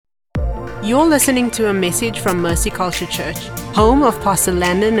You're listening to a message from Mercy Culture Church, home of Pastor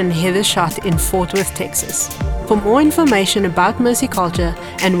Landon and Heather Schott in Fort Worth, Texas. For more information about Mercy Culture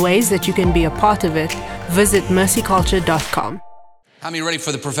and ways that you can be a part of it, visit mercyculture.com. How many ready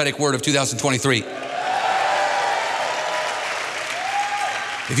for the prophetic word of 2023?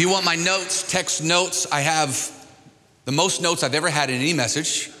 If you want my notes, text notes, I have the most notes I've ever had in any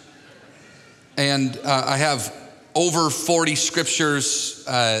message. And I have over 40 scriptures,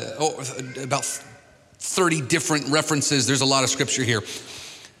 about 30 different references. There's a lot of scripture here. 2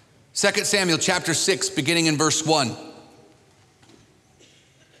 Samuel chapter 6, beginning in verse 1.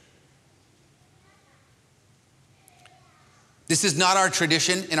 This is not our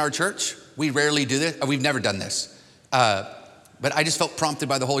tradition in our church. We rarely do this. We've never done this. But I just felt prompted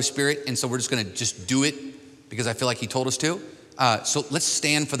by the Holy Spirit, and so we're just going to just do it because I feel like he told us to. So let's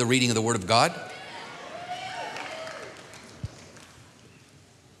stand for the reading of the Word of God.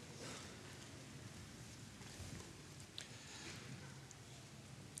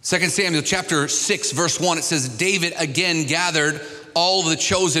 2 Samuel chapter 6, verse 1, it says, David again gathered all of the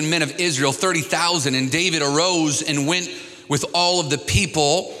chosen men of Israel, 30,000, and David arose and went with all of the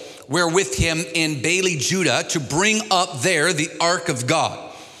people were with him in Baale, Judah, to bring up there the ark of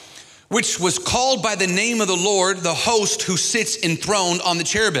God, which was called by the name of the Lord, the host who sits enthroned on the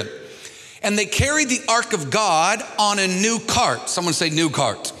cherubim. And they carried the ark of God on a new cart. Someone say new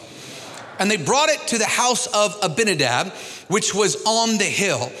cart. And they brought it to the house of Abinadab, which was on the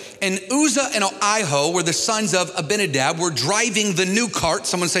hill. And Uzzah and Ahio were the sons of Abinadab, were driving the new cart.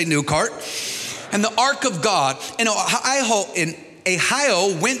 Someone say new cart. And the ark of God. And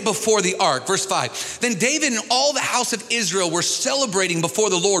Ahio went before the ark. Verse 5. Then David and all the house of Israel were celebrating before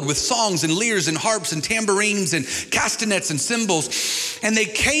the Lord with songs and lyres and harps and tambourines and castanets and cymbals. And they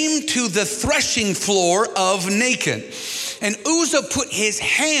came to the threshing floor of Nacon. And Uzzah put his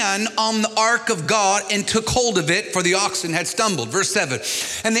hand on the ark of God and took hold of it, for the oxen had stumbled. Verse 7.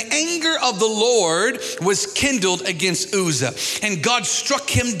 And the anger of the Lord was kindled against Uzzah, and God struck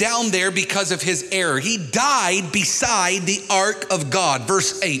him down there because of his error. He died beside the ark of God.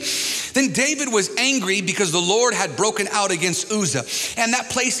 Verse 8. Then David was angry because the Lord had broken out against Uzzah, and that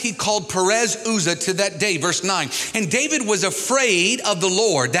place he called Perez Uzzah to that day. Verse 9. And David was afraid of the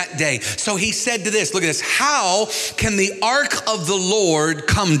Lord that day. So he said to this, look at this, how can the ark of the Lord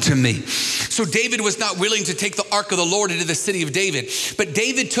come to me? So David was not willing to take the ark of the Lord into the city of David, but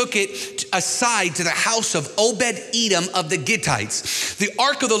David took it aside to the house of Obed-Edom of the Gittites. The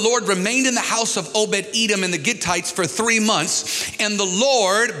ark of the Lord remained in the house of Obed-Edom and the Gittites for 3 months, and the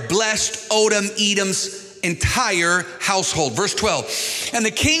Lord blessed Edom's entire household. Verse 12. And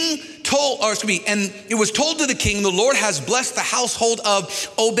the king and it was told to the king, the Lord has blessed the household of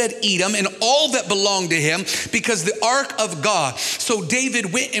Obed-Edom and all that belonged to him because the ark of God. So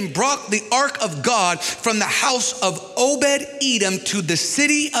David went and brought the ark of God from the house of Obed-Edom to the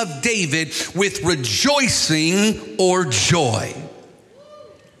city of David with rejoicing or joy.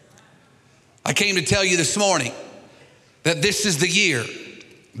 I came to tell you this morning that this is the year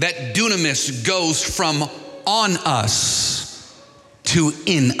that dunamis goes from on us to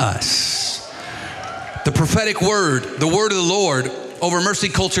in us. The prophetic word, the word of the Lord over Mercy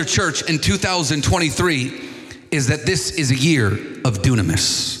Culture Church in 2023 is that this is a year of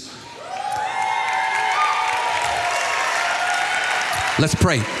dunamis. Let's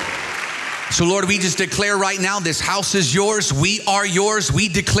pray. So Lord, we just declare right now, this house is yours. We are yours. We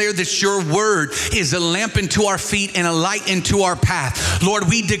declare that your word is a lamp into our feet and a light into our path. Lord,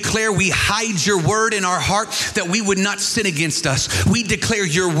 we declare we hide your word in our heart that we would not sin against us. We declare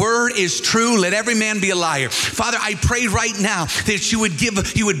your word is true. Let every man be a liar. Father, I pray right now that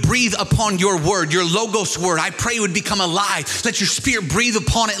you would breathe upon your word, your logos word. I pray it would become alive. Let your spirit breathe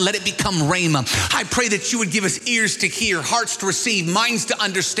upon it and let it become rhema. I pray that you would give us ears to hear, hearts to receive, minds to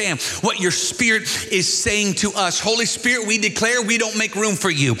understand what your Spirit is saying to us. Holy Spirit, we declare we don't make room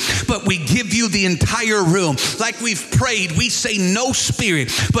for you, but we give you the entire room. Like we've prayed, we say no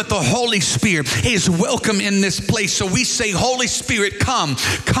spirit, but the Holy Spirit is welcome in this place. So we say, Holy Spirit, come,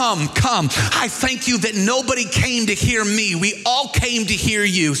 come, come. I thank you that nobody came to hear me. We all came to hear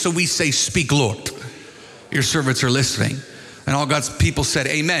you. So we say, speak, Lord. Your servants are listening. And all God's people said,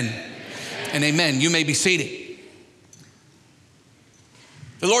 amen and amen. You may be seated.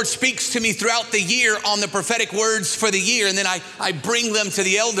 The Lord speaks to me throughout the year on the prophetic words for the year, and then I bring them to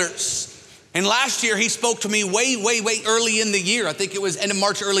the elders. And last year, he spoke to me way early in the year. I think it was end of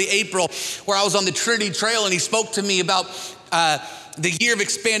March, early April, where I was on the Trinity Trail, and he spoke to me about the year of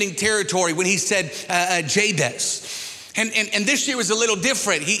expanding territory when he said Jabez. And this year was a little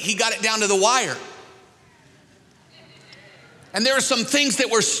different. He got it down to the wire. And there were some things that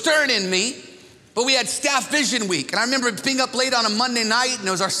were stirring in me, but we had staff vision week. And I remember being up late on a Monday night, and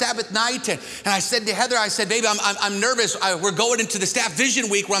it was our Sabbath night. And I said to Heather, I said, baby, I'm nervous. We're going into the staff vision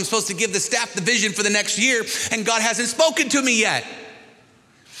week where I'm supposed to give the staff the vision for the next year, and God hasn't spoken to me yet.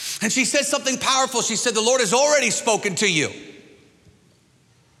 And she said something powerful. She said, the Lord has already spoken to you.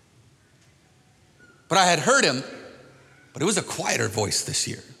 But I had heard him, but it was a quieter voice this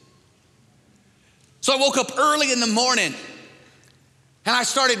year. So I woke up early in the morning, and I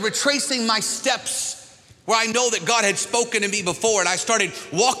started retracing my steps where I know that God had spoken to me before. And I started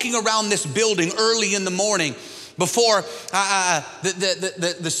walking around this building early in the morning before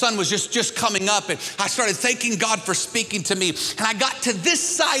the sun was just coming up. And I started thanking God for speaking to me. And I got to this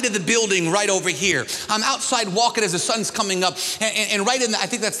side of the building right over here. I'm outside walking as the sun's coming up. And right in I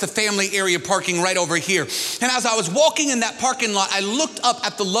think that's the family area parking right over here. And as I was walking in that parking lot, I looked up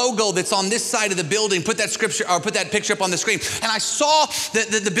at the logo that's on this side of the building, put that picture up on the screen. And I saw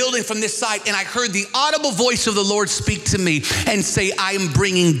the building from this side, and I heard the audible voice of the Lord speak to me and say, I am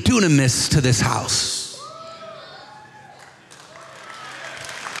bringing dunamis to this house.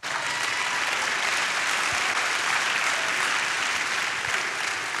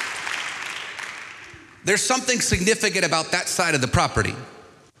 There's something significant about that side of the property.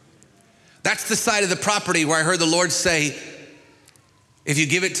 That's the side of the property where I heard the Lord say, if you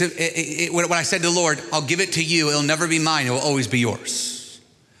give it to, when I said to the Lord, I'll give it to you, it'll never be mine, it will always be yours.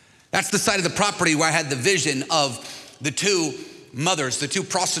 That's the side of the property where I had the vision of the two mothers, the two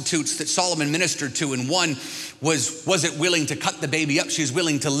prostitutes that Solomon ministered to, and one wasn't willing to cut the baby up. She was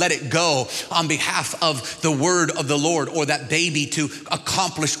willing to let it go on behalf of the word of the Lord, or that baby to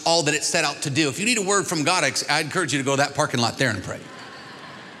accomplish all that it set out to do. If you need a word from God, I encourage you to go to that parking lot there and pray.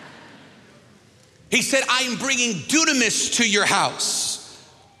 He said, I am bringing dunamis to your house.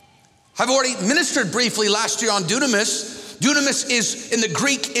 I've already ministered briefly last year on dunamis. Dunamis is, in the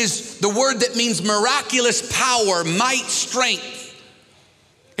Greek, is the word that means miraculous power, might, strength.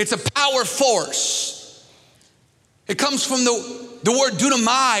 It's a power force. It comes from the word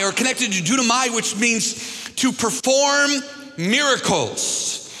dunamai, or connected to dunamai, which means to perform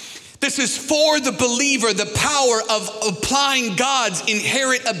miracles. This is for the believer, the power of applying God's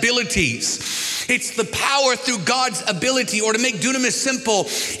inherent abilities. It's the power through God's ability, or to make dunamis simple,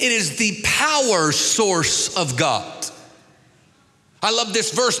 it is the power source of God. I love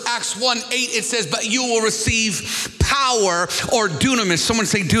this verse, Acts 1:8, it says, but you will receive power, or dunamis. Someone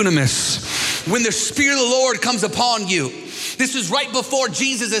say dunamis. When the Spirit of the Lord comes upon you. This is right before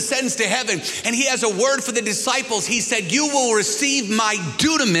Jesus ascends to heaven, and he has a word for the disciples. He said, you will receive my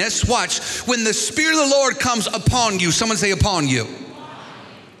dunamis, watch, when the Spirit of the Lord comes upon you. Someone say upon you.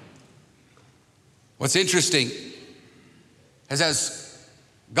 What's interesting is as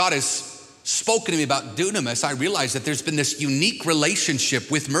God has spoken to me about dunamis, I realized that there's been this unique relationship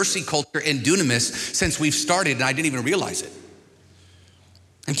with Mercy Culture and dunamis since we've started, and I didn't even realize it.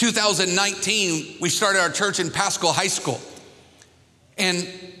 In 2019, we started our church in Pasco High School, and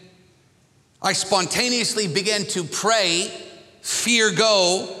I spontaneously began to pray, fear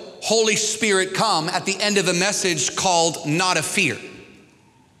go, Holy Spirit come, at the end of a message called Not a Fear.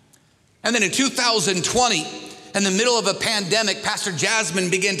 And then in 2020, in the middle of a pandemic, Pastor Jasmine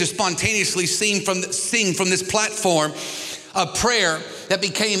began to spontaneously sing from this platform a prayer that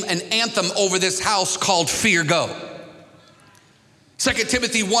became an anthem over this house called Fear Go. 2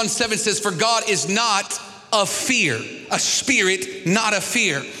 Timothy 1:7 says, for God is not of fear, a spirit, not of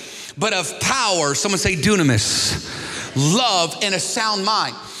fear, but of power. Someone say dunamis, love, and a sound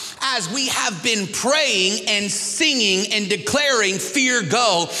mind. As we have been praying and singing and declaring fear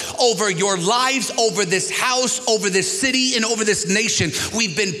go over your lives, over this house, over this city, and over this nation,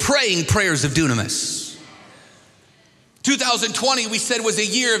 we've been praying prayers of dunamis. 2020, we said, was a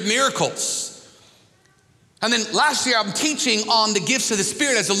year of miracles. And then last year, I'm teaching on the gifts of the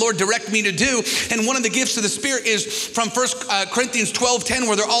Spirit as the Lord directed me to do. And one of the gifts of the Spirit is from 1 Corinthians 12:10,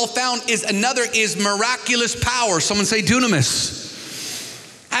 where they're all found, is miraculous power. Someone say dunamis.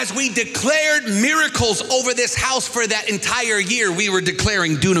 As we declared miracles over this house for that entire year, we were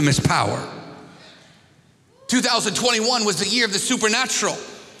declaring dunamis power. 2021 was the year of the supernatural.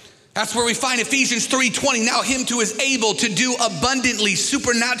 That's where we find Ephesians 3:20. Now him who is able to do abundantly,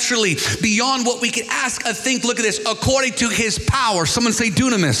 supernaturally, beyond what we could ask or think. Look at this, according to his power. Someone say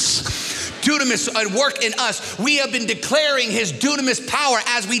dunamis. Dunamis at work in us. We have been declaring his dunamis power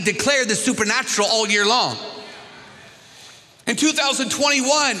as we declare the supernatural all year long. In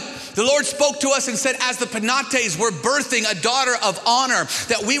 2021, The Lord spoke to us and said, as the Penates were birthing a daughter of honor,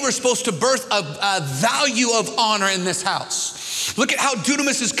 that we were supposed to birth a value of honor in this house. Look at how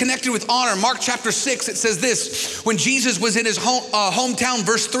dunamis is connected with honor. Mark chapter 6, it says this. When Jesus was in his hometown,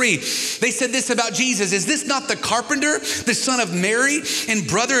 verse 3, they said this about Jesus. Is this not the carpenter, the son of Mary, and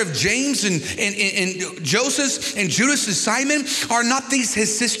brother of James and Joseph and Judas and Simon? Are not these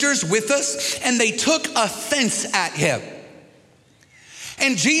his sisters with us? And they took offense at him.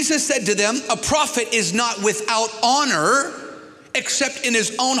 And Jesus said to them, a prophet is not without honor except in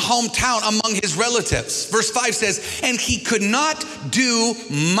his own hometown among his relatives. Verse 5 says, and he could not do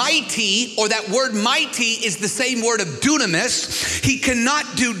mighty, or that word mighty is the same word of dunamis. He cannot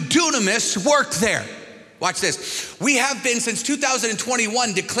do dunamis work there. Watch this. We have been since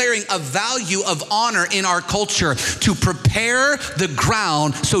 2021 declaring a value of honor in our culture to prepare the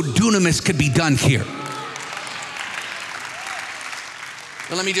ground so dunamis could be done here.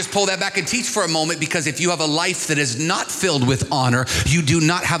 But let me just pull that back and teach for a moment, because if you have a life that is not filled with honor, you do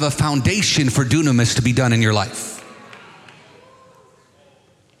not have a foundation for dunamis to be done in your life.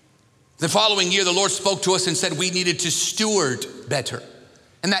 The following year, the Lord spoke to us and said we needed to steward better,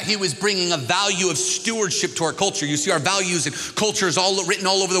 and that he was bringing a value of stewardship to our culture. You see our values and cultures all written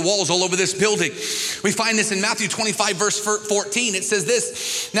all over the walls, all over this building. We find this in Matthew 25, verse 14. It says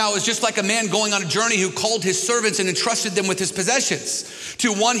this, now it was just like a man going on a journey who called his servants and entrusted them with his possessions.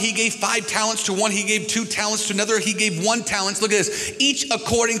 To one he gave 5 talents, to one he gave 2 talents, to another he gave 1 talent. Look at this, each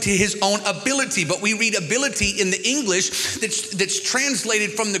according to his own ability. But we read ability in the English that's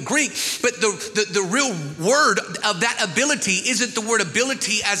translated from the Greek, but the real word of that ability isn't the word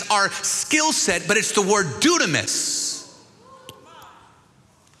ability as our skill set, but it's the word dunamis.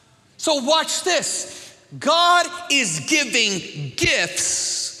 So watch this. God is giving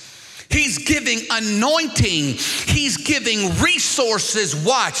gifts. He's giving anointing. He's giving resources,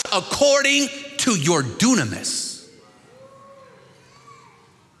 watch, according to your dunamis.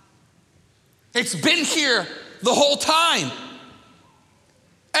 It's been here the whole time.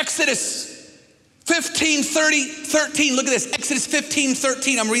 Exodus 13. Look at this. Exodus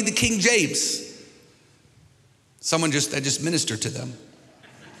 15:13. I'm reading the King James. I just ministered to them,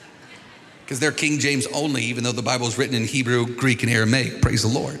 because they're King James only, even though the Bible is written in Hebrew, Greek, and Aramaic. Praise the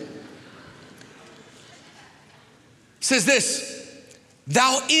Lord. It says this,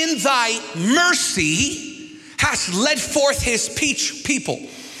 thou in thy mercy hast led forth his people,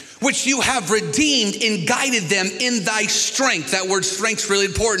 which you have redeemed and guided them in thy strength. That word strength is really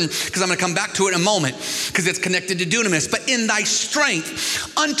important, because I'm going to come back to it in a moment, because it's connected to dunamis. But in thy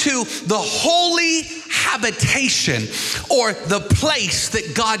strength unto the holy habitation, or the place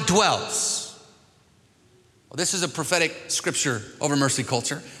that God dwells. Well, this is a prophetic scripture over Mercy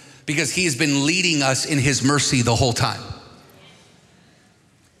Culture, because he has been leading us in his mercy the whole time.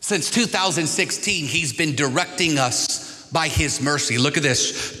 Since 2016, he's been directing us by his mercy. Look at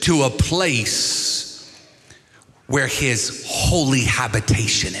this, to a place where his holy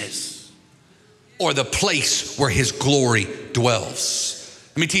habitation is, or the place where his glory dwells.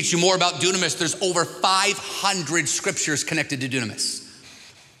 Let me teach you more about dunamis. There's over 500 scriptures connected to dunamis.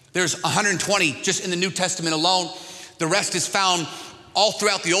 There's 120 just in the New Testament alone. The rest is found all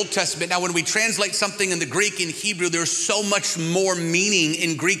throughout the Old Testament. Now, when we translate something in the Greek and Hebrew, there's so much more meaning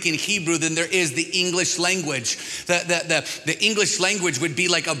in Greek and Hebrew than there is the English language. The English language would be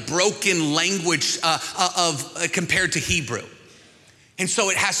like a broken language compared to Hebrew. And so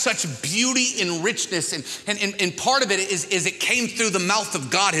it has such beauty and richness, and part of it is it came through the mouth of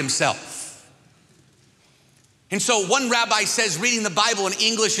God himself. And so one rabbi says reading the Bible in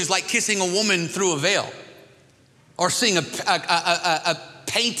English is like kissing a woman through a veil, or seeing a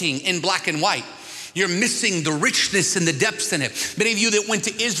painting in black and white. You're missing the richness and the depths in it. Many of you that went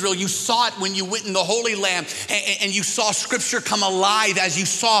to Israel, you saw it when you went in the Holy Land, and you saw scripture come alive as you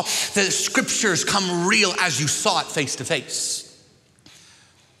saw the scriptures come real as you saw it face to face.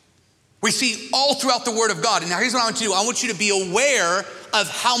 We see all throughout the Word of God. And now here's what I want you to do. I want you to be aware of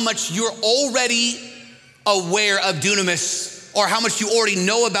how much you're already aware of dunamis, or how much you already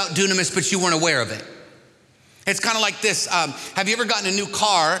know about dunamis, but you weren't aware of it. It's kind of like this. Have you ever gotten a new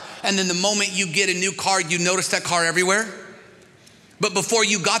car, and then the moment you get a new car, you notice that car everywhere? But before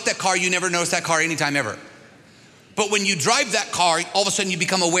you got that car, you never noticed that car anytime ever. But when you drive that car, all of a sudden you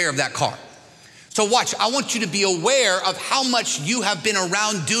become aware of that car. So watch, I want you to be aware of how much you have been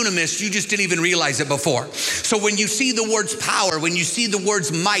around dunamis, you just didn't even realize it before. So when you see the words power, when you see the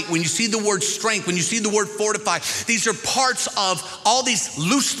words might, when you see the word strength, when you see the word fortify, these are parts of all these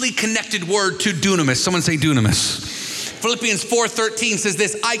loosely connected words to dunamis. Someone say dunamis. Philippians 4:13 says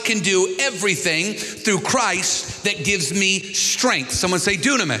this, I can do everything through Christ that gives me strength. Someone say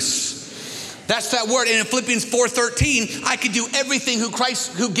dunamis. That's that word. And in Philippians 4:13, I can do everything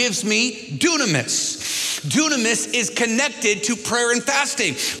who gives me dunamis. Dunamis is connected to prayer and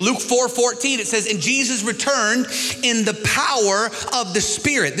fasting. Luke 4:14, it says, and Jesus returned in the power of the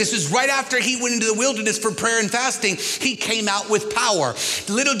Spirit. This is right after he went into the wilderness for prayer and fasting. He came out with power.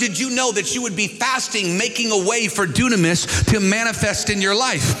 Little did you know that you would be fasting, making a way for dunamis to manifest in your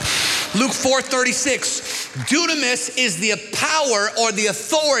life. Luke 4:36, dunamis is the power or the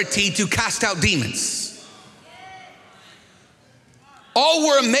authority to cast out demons. All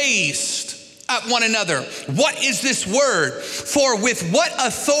were amazed at one another. What is this word? For with what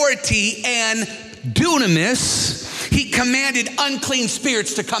authority and dunamis he commanded unclean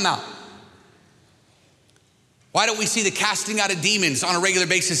spirits to come out. Why don't we see the casting out of demons on a regular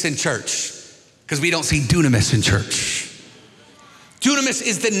basis in church? Because we don't see dunamis in church. Dunamis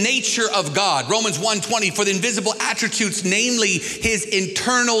is the nature of God. Romans 1:20, for the invisible attributes, namely his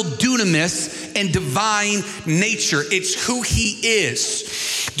internal dunamis and divine nature. It's who he is.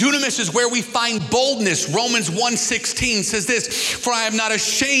 Dunamis is where we find boldness. Romans 1:16 says this, for I am not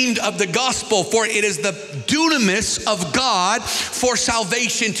ashamed of the gospel, for it is the dunamis of God for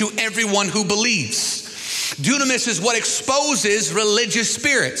salvation to everyone who believes. Dunamis is what exposes religious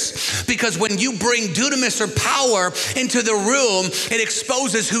spirits, because when you bring dunamis or power into the room, it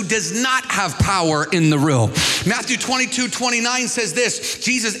exposes who does not have power in the room. Matthew 22:29 says this,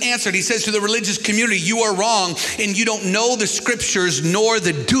 Jesus answered, he says to the religious community, you are wrong and you don't know the scriptures nor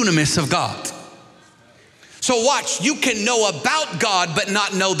the dunamis of God. So watch, you can know about God but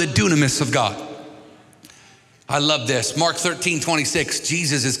not know the dunamis of God. I love this. Mark 13:26,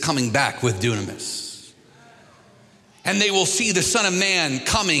 Jesus is coming back with dunamis. And they will see the Son of Man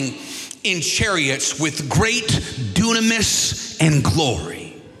coming in chariots with great dunamis and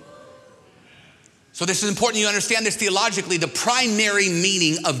glory. So this is important you understand this theologically. The primary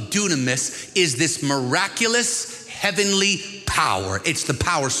meaning of dunamis is this miraculous heavenly power. It's the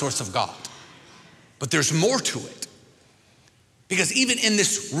power source of God. But there's more to it. Because even in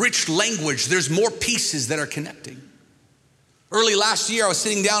this rich language, there's more pieces that are connecting. Early last year, I was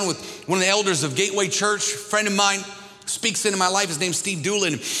sitting down with one of the elders of Gateway Church, a friend of mine, speaks into my life. His name's Steve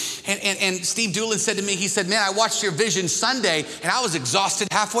Doolin. And Steve Doolin said to me, he said, man, I watched your vision Sunday and I was exhausted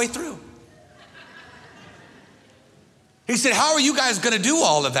halfway through. He said, how are you guys going to do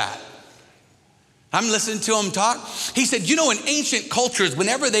all of that? I'm listening to him talk. He said, you know, in ancient cultures,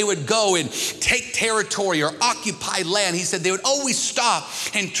 whenever they would go and take territory or occupy land, he said they would always stop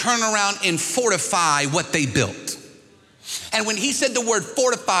and turn around and fortify what they built. And when he said the word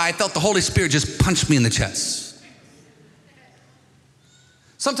fortify, I felt the Holy Spirit just punch me in the chest.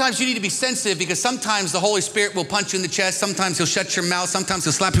 Sometimes you need to be sensitive, because sometimes the Holy Spirit will punch you in the chest. Sometimes he'll shut your mouth. Sometimes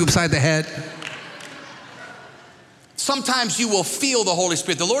he'll slap you upside the head. Sometimes you will feel the Holy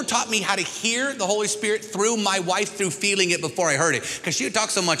Spirit. The Lord taught me how to hear the Holy Spirit through my wife, through feeling it before I heard it, because she would talk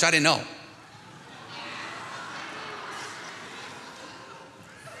so much I didn't know.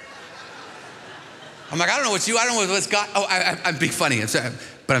 I'm like, I don't know what's you. I don't know what's God. Oh, I'm being funny,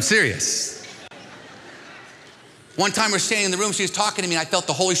 but I'm serious. One time we're standing in the room, she was talking to me, and I felt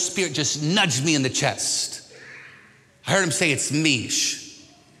the Holy Spirit just nudge me in the chest. I heard him say, it's Mish.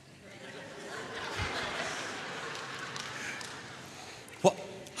 Well,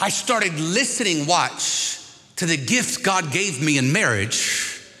 I started listening, watch, to the gift God gave me in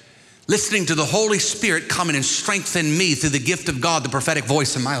marriage, listening to the Holy Spirit coming and strengthen me through the gift of God, the prophetic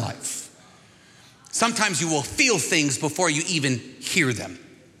voice in my life. Sometimes you will feel things before you even hear them.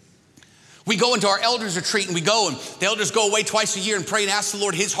 We go into our elders retreat, and we go, and the elders go away twice a year and pray and ask the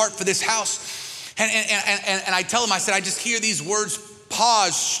Lord his heart for this house. And I tell him, I said, I just hear these words,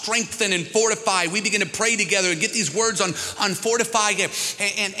 pause, strengthen, and fortify. We begin to pray together and get these words on fortify.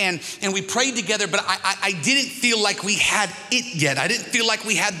 And we prayed together, but I didn't feel like we had it yet. I didn't feel like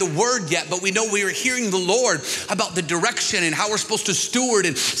we had the word yet, but we know we were hearing the Lord about the direction and how we're supposed to steward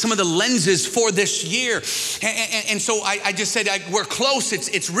and some of the lenses for this year. And so I just said, we're close.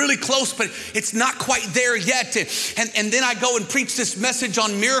 It's really close, but it's not quite there yet. And then I go and preach this message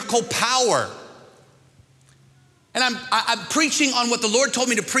on miracle power. And I'm preaching on what the Lord told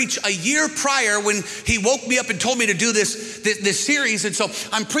me to preach a year prior when he woke me up and told me to do this series. And so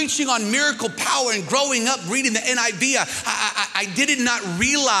I'm preaching on miracle power, and growing up reading the NIV, I did not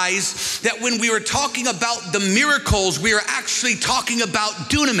realize that when we were talking about the miracles, we were actually talking about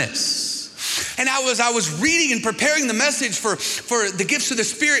dunamis. And I was reading and preparing the message for the gifts of the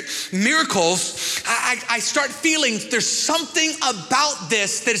Spirit, miracles, I start feeling there's something about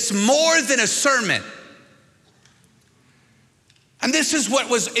this that's more than a sermon. And this is what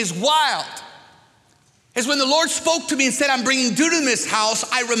is wild. Is when the Lord spoke to me and said, I'm bringing Dunamis House,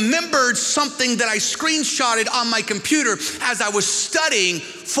 I remembered something that I screenshotted on my computer as I was studying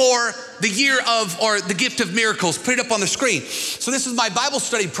for the year of, or the gift of miracles. Put it up on the screen. So this is my Bible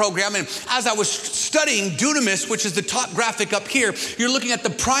study program, and as I was studying Dunamis, which is the top graphic up here, you're looking at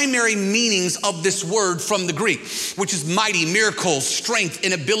the primary meanings of this word from the Greek, which is mighty, miracles, strength,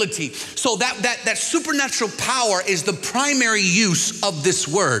 and ability. So that supernatural power is the primary use of this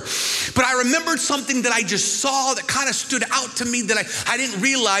word. But I remembered something that I just saw that kind of stood out to me that I didn't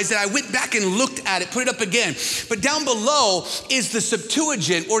realize, that I went back and looked at it, put it up again. But down below is the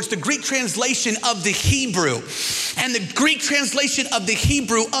Septuagint, or it's the Greek translation of the Hebrew. And the Greek translation of the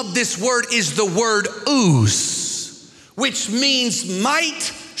Hebrew of this word is the word ooze, which means might,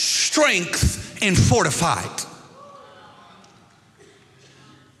 strength, and fortified.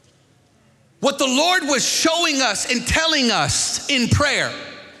 What the Lord was showing us and telling us in prayer,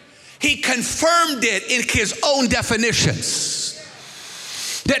 He confirmed it in His own definitions.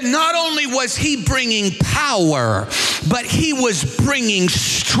 That not only was He bringing power, but He was bringing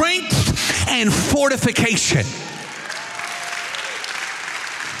strength and fortification.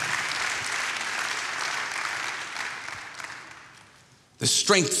 The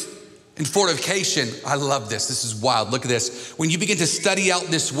strength and fortification, I love this. This is wild. Look at this. When you begin to study out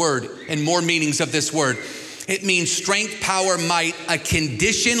this word and more meanings of this word, it means strength, power, might, a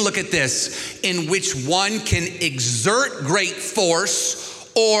condition, look at this, in which one can exert great force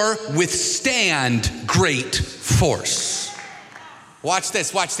or withstand great force. Watch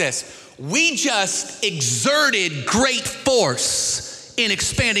this, watch this. We just exerted great force in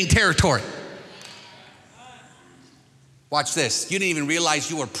expanding territory. Watch this. You didn't even realize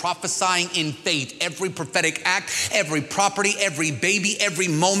you were prophesying in faith. Every prophetic act, every property, every baby, every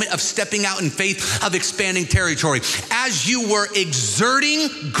moment of stepping out in faith, of expanding territory. As you were exerting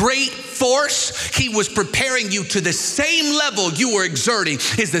great force, He was preparing you to the same level you were exerting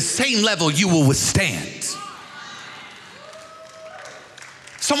is the same level you will withstand.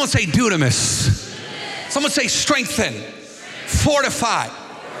 Someone say dunamis. Someone say strengthen, fortify.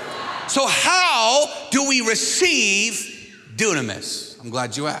 So how do we receive dunamis? I'm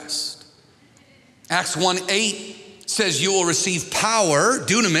glad you asked. Acts 1:8 says you will receive power,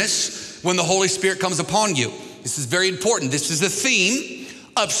 dunamis, when the Holy Spirit comes upon you. This is very important. This is the theme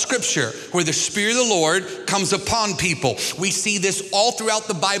of Scripture, where the Spirit of the Lord comes upon people. We see this all throughout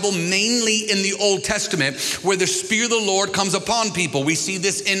the Bible, mainly in the Old Testament, where the Spirit of the Lord comes upon people. We see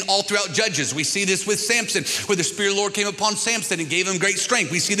this in all throughout Judges. We see this with Samson, where the Spirit of the Lord came upon Samson and gave him great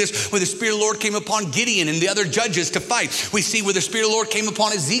strength. We see this where the Spirit of the Lord came upon Gideon and the other judges to fight. We see where the Spirit of the Lord came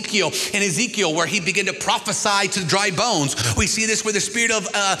upon Ezekiel, where he began to prophesy to dry bones. We see this where the Spirit of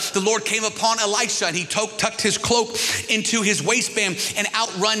the Lord came upon Elisha, and he tucked his cloak into his waistband and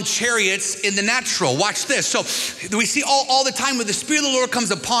outrun chariots in the natural. Watch this. So we see all the time where the Spirit of the Lord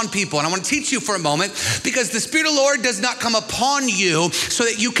comes upon people. And I want to teach you for a moment, because the Spirit of the Lord does not come upon you so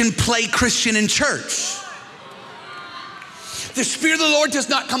that you can play Christian in church. The Spirit of the Lord does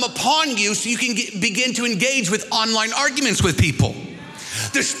not come upon you so you can begin to engage with online arguments with people.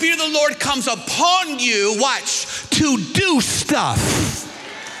 The Spirit of the Lord comes upon you, watch, to do stuff.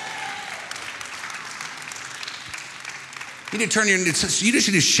 You need to you just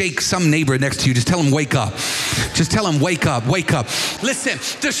need to shake some neighbor next to you. Just tell him, wake up. Just tell him, wake up, wake up. Listen,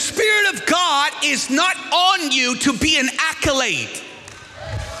 the Spirit of God is not on you to be an accolade.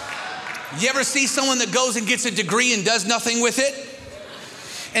 You ever see someone that goes and gets a degree and does nothing with it?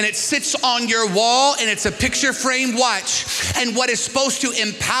 And it sits on your wall and it's a picture frame, watch. And what is supposed to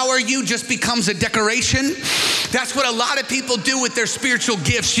empower you just becomes a decoration. That's what a lot of people do with their spiritual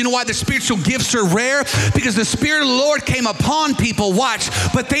gifts. You know why the spiritual gifts are rare? Because the Spirit of the Lord came upon people, watch,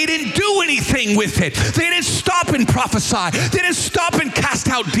 but they didn't do anything with it. They didn't stop and prophesy. They didn't stop and cast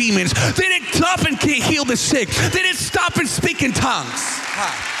out demons. They didn't stop and heal the sick. They didn't stop and speak in tongues.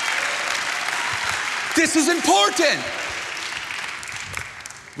 This is important.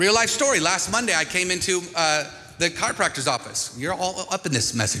 Real life story. Last Monday, I came into the chiropractor's office. You're all up in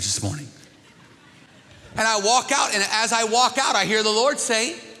this message this morning. And I walk out, and as I walk out, I hear the Lord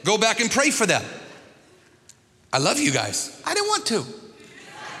say, go back and pray for them. I love you guys. I didn't want to.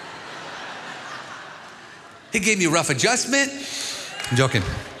 He gave me a rough adjustment. I'm joking.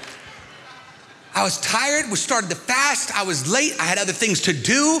 I was tired. We started the fast. I was late. I had other things to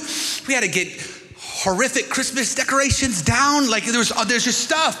do. We had to get horrific Christmas decorations down. Like there's just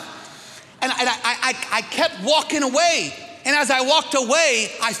stuff. And I kept walking away. And as I walked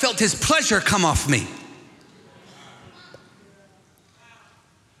away, I felt His pleasure come off me.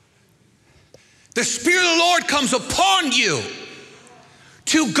 The Spirit of the Lord comes upon you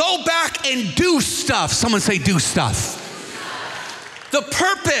to go back and do stuff. Someone say do stuff. The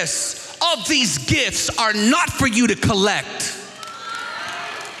purpose of these gifts are not for you to collect.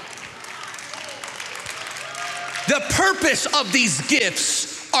 The purpose of these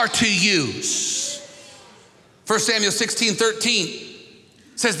gifts are to use. 1 Samuel 16:13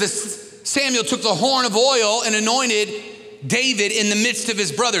 says this: Samuel took the horn of oil and anointed David in the midst of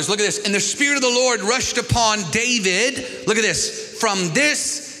his brothers. Look at this. And the Spirit of the Lord rushed upon David. Look at this. From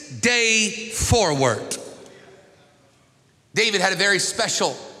this day forward. David had a very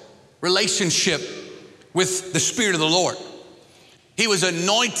special relationship with the Spirit of the Lord. He was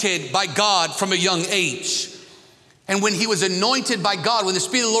anointed by God from a young age. And when he was anointed by God, when the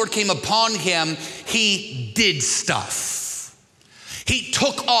Spirit of the Lord came upon him, he did stuff. He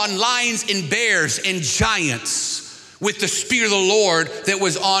took on lions and bears and giants with the Spirit of the Lord that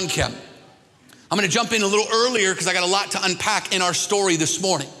was on him. I'm gonna jump in a little earlier because I got a lot to unpack in our story this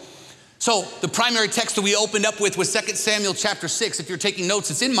morning. So the primary text that we opened up with was 2 Samuel chapter 6. If you're taking notes,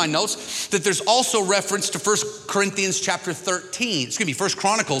 it's in my notes that there's also reference to 1 Corinthians chapter 13. 1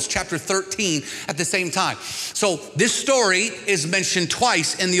 Chronicles chapter 13 at the same time. So this story is mentioned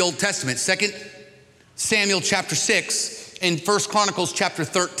twice in the Old Testament, 2 Samuel chapter 6 and 1 Chronicles chapter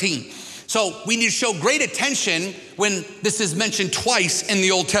 13. So we need to show great attention when this is mentioned twice in the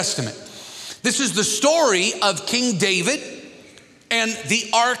Old Testament. This is the story of King David and the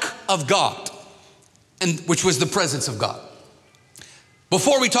Ark of God, and which was the presence of God.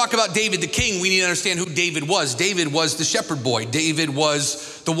 Before we talk about David the king, we need to understand who David was. David was the shepherd boy. David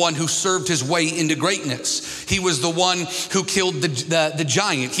was the one who served his way into greatness. He was the one who killed the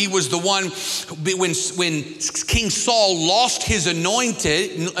giant. He was the one when King Saul lost his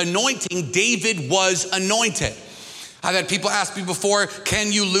anointing, David was anointed. I've had people ask me before,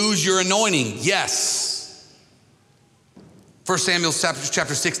 can you lose your anointing? Yes. 1 Samuel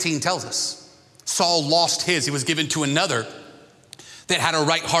chapter 16 tells us Saul lost his. He was given to another that had a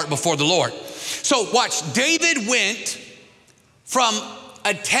right heart before the Lord. So watch, David went from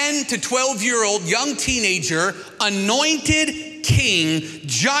a 10 to 12-year-old young teenager, anointed king,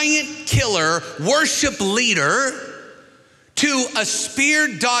 giant killer, worship leader, to a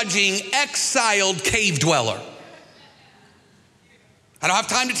spear-dodging, exiled cave dweller. I don't have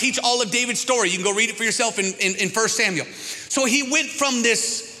time to teach all of David's story. You can go read it for yourself in 1 Samuel. So he went from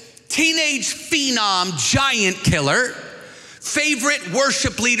this teenage phenom, giant killer, favorite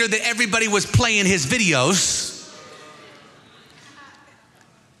worship leader that everybody was playing his videos,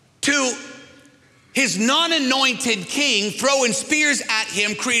 to his non-anointed king throwing spears at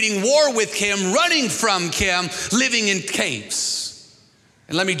him, creating war with him, running from him, living in caves.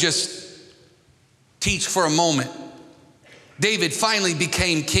 And let me just teach for a moment. David finally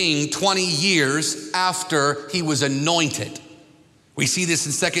became king 20 years after he was anointed. We see this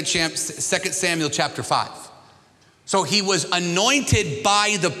in 2 Samuel chapter 5. So he was anointed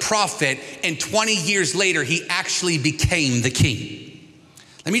by the prophet, and 20 years later, he actually became the king.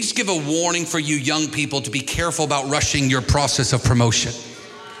 Let me just give a warning for you young people to be careful about rushing your process of promotion.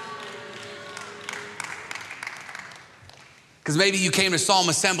 Because maybe you came to Psalm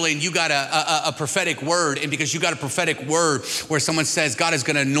Assembly and you got a prophetic word, and because you got a prophetic word where someone says God is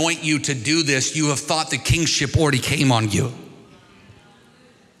gonna anoint you to do this, you have thought the kingship already came on you.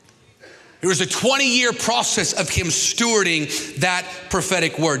 There was a 20-year process of him stewarding that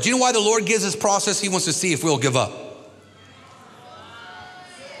prophetic word. Do you know why the Lord gives this process? He wants to see if we'll give up.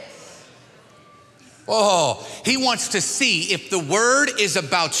 Oh, he wants to see if the word is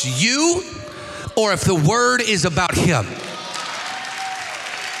about you or if the word is about him.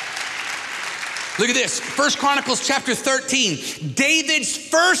 Look at this, 1 Chronicles chapter 13. David's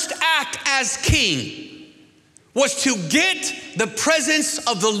first act as king was to get the presence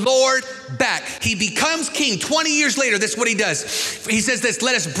of the Lord back. He becomes king 20 years later. That's what he does. He says this: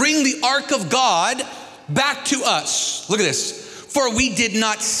 let us bring the ark of God back to us. Look at this. For we did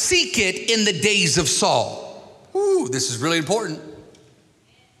not seek it in the days of Saul. Ooh, this is really important.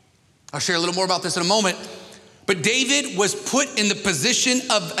 I'll share a little more about this in a moment. But David was put in the position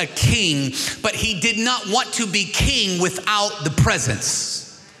of a king, but he did not want to be king without the presence.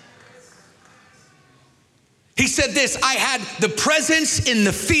 He said this: I had the presence in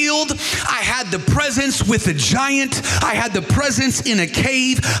the field. I had the presence with a giant. I had the presence in a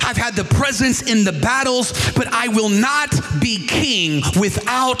cave. I've had the presence in the battles, but I will not be king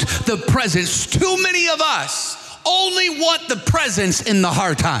without the presence. Too many of us only want the presence in the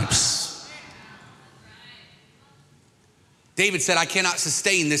hard times. David said, I cannot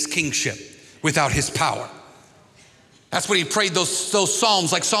sustain this kingship without his power. That's when he prayed those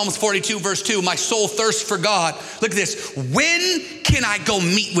psalms, like Psalms 42 verse 2, my soul thirsts for God. Look at this. When can I go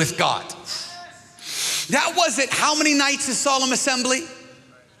meet with God? That wasn't how many nights is solemn assembly?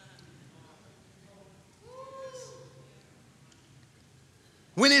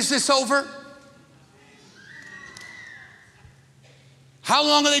 When is this over? How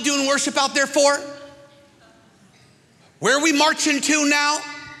long are they doing worship out there for? Where are we marching to now?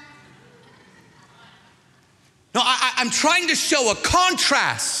 No, I'm trying to show a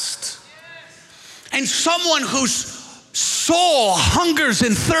contrast. And someone whose soul hungers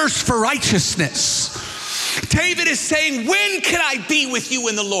and thirsts for righteousness. David is saying, when can I be with you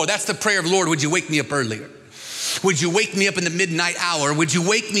in the Lord? That's the prayer of, Lord, would you wake me up earlier? Would you wake me up in the midnight hour? Would you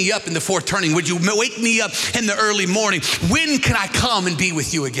wake me up in the fourth turning? Would you wake me up in the early morning? When can I come and be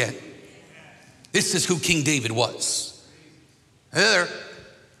with you again? This is who King David was. Another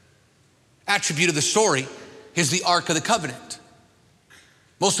attribute of the story is the Ark of the Covenant.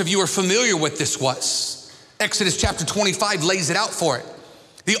 Most of you are familiar with this was. Exodus chapter 25 lays it out for it.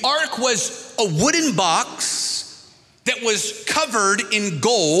 The Ark was a wooden box that was covered in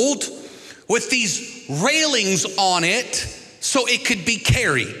gold with these railings on it so it could be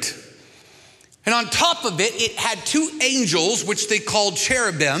carried. And on top of it, it had two angels, which they called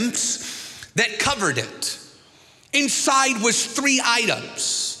cherubims, that covered it. Inside was three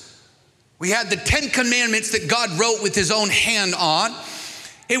items. We had the 10 commandments that God wrote with his own hand on.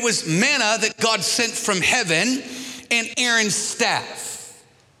 It was manna that God sent from heaven and Aaron's staff.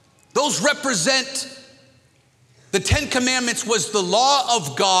 Those represent, the 10 commandments was the law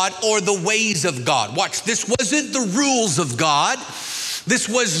of God or the ways of God. Watch, this wasn't the rules of God. This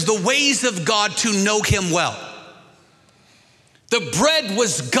was the ways of God to know him well. The bread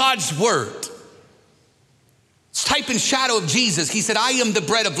was God's word. It's type and shadow of Jesus. He said, I am the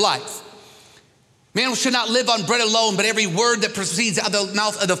bread of life. Man should not live on bread alone, but every word that proceeds out of the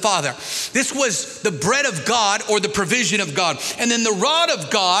mouth of the Father. This was the bread of God or the provision of God. And then the rod of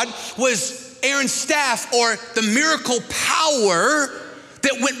God was Aaron's staff or the miracle power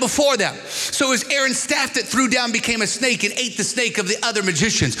that went before them. So it was Aaron's staff that threw down, became a snake and ate the snake of the other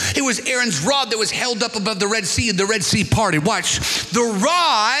magicians. It was Aaron's rod that was held up above the Red Sea and the Red Sea parted. Watch, the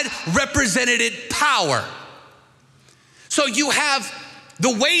rod represented it power. So you have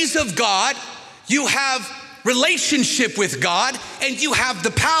the ways of God, you have relationship with God, and you have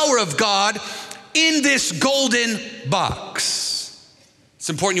the power of God in this golden box. It's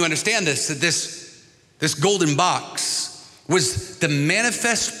important you understand this, that this golden box was the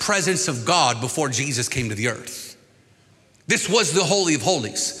manifest presence of God before Jesus came to the earth. This was the Holy of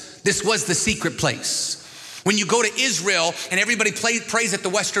Holies. This was the secret place. When you go to Israel and everybody prays at the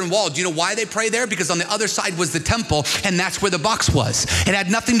Western Wall, do you know why they pray there? Because on the other side was the temple, and that's where the box was. It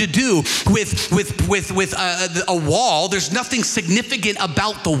had nothing to do with a wall. There's nothing significant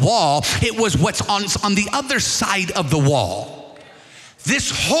about the wall. It was what's on the other side of the wall.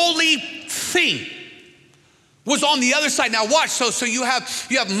 This holy thing was on the other side. Now watch, so you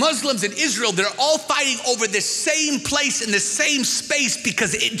have Muslims in Israel that are all fighting over the same place in the same space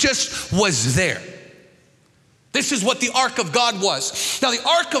because it just was there. This is what the Ark of God was. Now the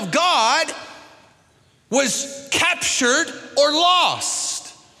Ark of God was captured or lost.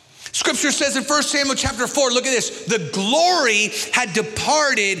 Scripture says in 1 Samuel chapter 4, look at this. The glory had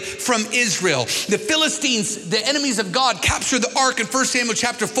departed from Israel. The Philistines, the enemies of God, captured the ark in 1 Samuel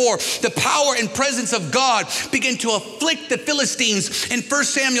chapter 4. The power and presence of God began to afflict the Philistines in 1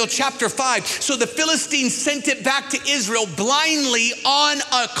 Samuel chapter 5. So the Philistines sent it back to Israel blindly on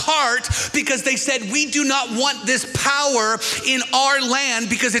a cart because they said, we do not want this power in our land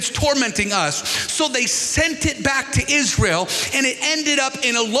because it's tormenting us. So they sent it back to Israel, and it ended up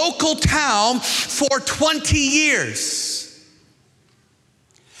in a local town for 20 years.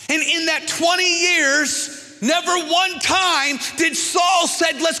 And in that 20 years, never one time did Saul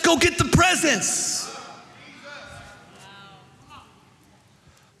said, let's go get the presents.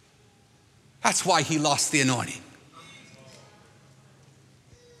 That's why he lost the anointing.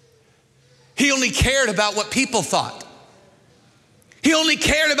 He only cared about what people thought. He only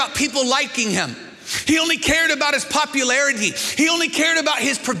cared about people liking him. He only cared about his popularity. He only cared about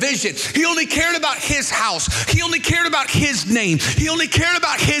his provision. He only cared about his house. He only cared about his name. He only cared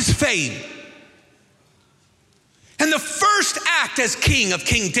about his fame. And the first act as king of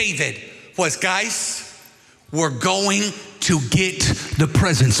King David was, guys, we're going to get the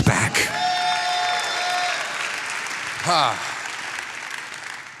presents back.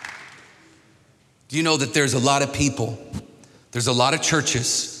 Do you know that there's a lot of people, there's a lot of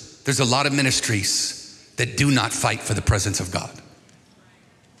churches, there's a lot of ministries that do not fight for the presence of God?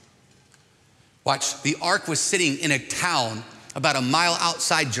 Watch, the ark was sitting in a town about a mile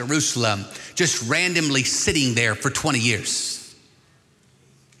outside Jerusalem, just randomly sitting there for 20 years.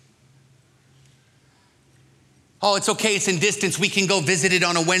 Oh, it's okay, it's in distance. We can go visit it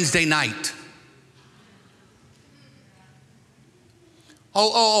on a Wednesday night.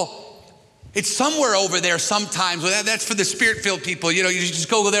 It's somewhere over there sometimes. Well, that's for the spirit-filled people. You just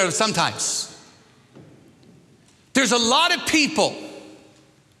go there sometimes. There's a lot of people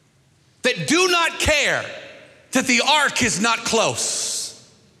that do not care that the ark is not close,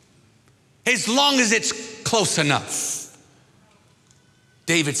 as long as it's close enough.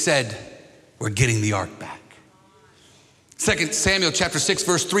 David said, we're getting the ark back. 2 Samuel chapter 6,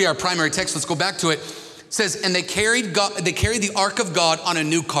 verse 3, our primary text, let's go back to it, says, and they carried the ark of God on a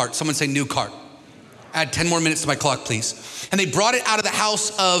new cart. Someone say new cart. Add 10 more minutes to my clock, please. And they brought it out of the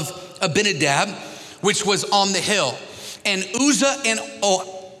house of Abinadab, which was on the hill. And Uzzah and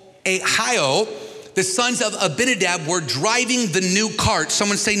Ahio, the sons of Abinadab, were driving the new cart.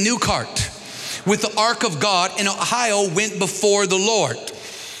 Someone say new cart. With the ark of God, and Ahio went before the Lord.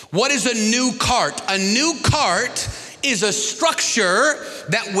 What is a new cart? A new cart is a structure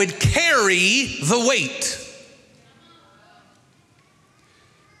that would carry the weight.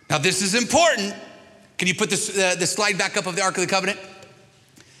 Now this is important. Can you put this the slide back up of the Ark of the Covenant?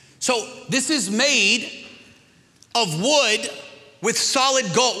 So this is made of wood with solid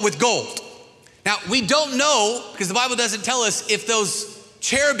gold, with gold. Now we don't know, because the Bible doesn't tell us if those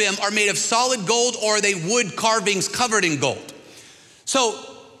cherubim are made of solid gold or are they wood carvings covered in gold. So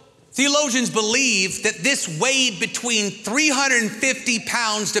theologians believe that this weighed between 350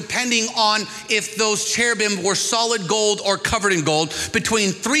 pounds, depending on if those cherubim were solid gold or covered in gold,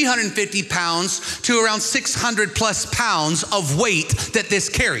 between 350 pounds to around 600 plus pounds of weight that this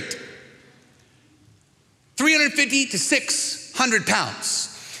carried. 350 to 600 pounds.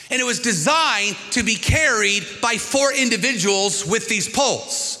 And it was designed to be carried by 4 individuals with these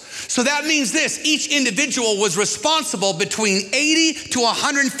poles. So that means this, each individual was responsible between 80 to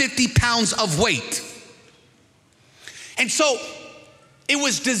 150 pounds of weight. And so it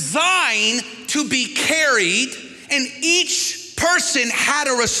was designed to be carried, and each person had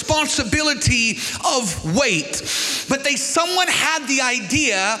a responsibility of weight. But someone had the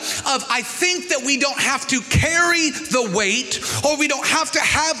idea of, I think that we don't have to carry the weight, or we don't have to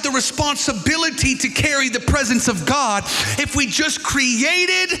have the responsibility to carry the presence of God if we just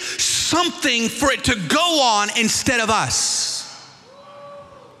created something for it to go on instead of us.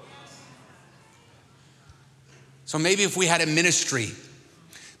 So maybe if we had a ministry,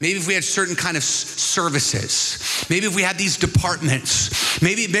 maybe if we had certain kind of services, maybe if we had these departments,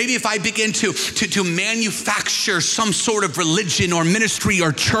 maybe if I begin to manufacture some sort of religion or ministry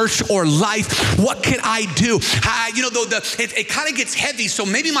or church or life, what can I do? It kind of gets heavy, so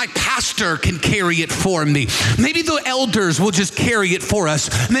maybe my pastor can carry it for me. Maybe the elders will just carry it for us.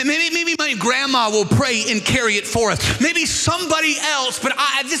 Maybe my grandma will pray and carry it for us. Maybe somebody else, but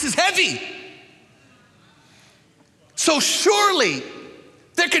this is heavy. So surely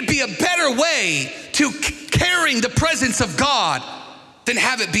there could be a better way to carrying the presence of God than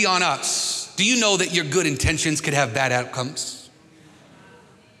have it be on us. Do you know that your good intentions could have bad outcomes?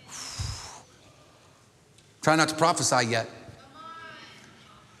 Try not to prophesy yet.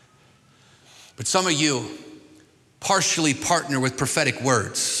 But some of you partially partner with prophetic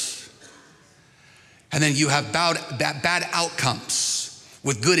words, and then you have bad outcomes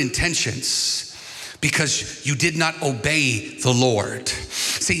with good intentions because you did not obey the Lord.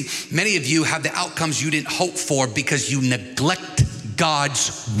 See, many of you have the outcomes you didn't hope for because you neglect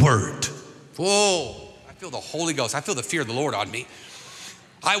God's word. Whoa, I feel the Holy Ghost. I feel the fear of the Lord on me.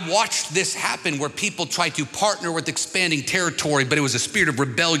 I watched this happen where people tried to partner with expanding territory, but it was a spirit of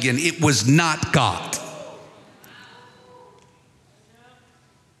rebellion. It was not God.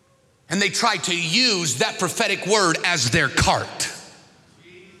 And they tried to use that prophetic word as their cart,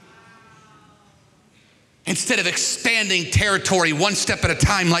 instead of expanding territory one step at a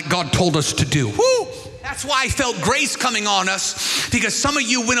time like God told us to do. Woo! That's why I felt grace coming on us, because some of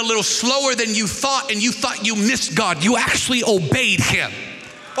you went a little slower than you thought, and you thought you missed God. You actually obeyed him.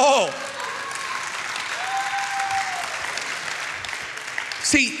 Oh.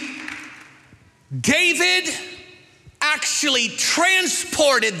 See, David actually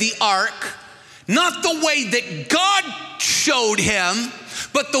transported the ark, not the way that God showed him,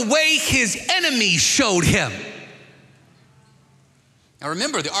 but the way his enemy showed him. Now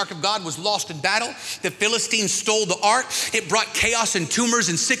remember, the ark of God was lost in battle. The Philistines stole the ark. It brought chaos and tumors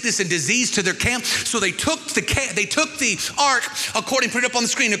and sickness and disease to their camp. So they took the ark, put it up on the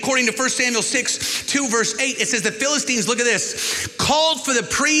screen, according to 1 Samuel 6, 2 verse 8, it says the Philistines, look at this, called for the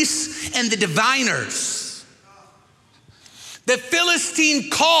priests and the diviners. The Philistine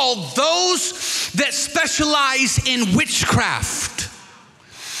called those that specialize in witchcraft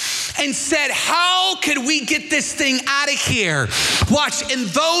and said, how can we get this thing out of here? Watch, and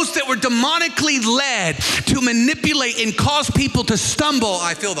those that were demonically led to manipulate and cause people to stumble,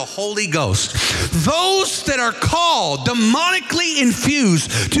 I feel the Holy Ghost. Those that are called, demonically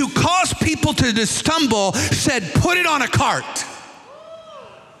infused, to cause people to stumble, said, put it on a cart.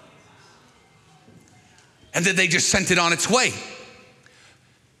 And then they just sent it on its way.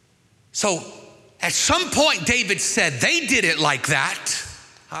 So at some point, David said, they did it like that.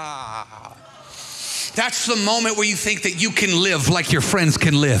 That's the moment where you think that you can live like your friends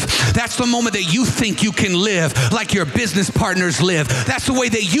can live. That's the moment that you think you can live like your business partners live. That's the way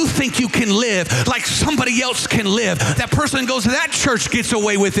that you think you can live like somebody else can live. That person goes to that church gets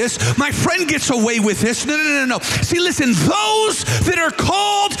away with this. My friend gets away with this. No. See, listen, those that are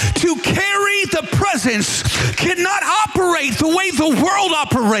called to carry the presence cannot operate the way the world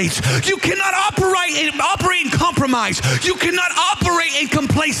operates. You cannot operate in compromise. You cannot operate in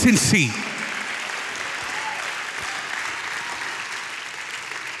complacency.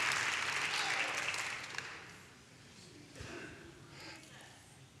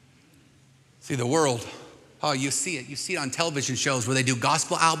 See, the world, oh, you see it. You see it on television shows where they do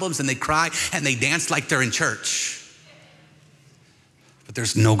gospel albums and they cry and they dance like they're in church. But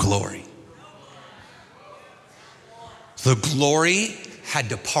there's no glory. The glory had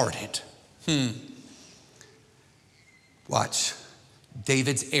departed. Watch.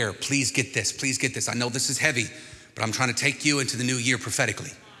 David's heir. Please get this. Please get this. I know this is heavy, but I'm trying to take you into the new year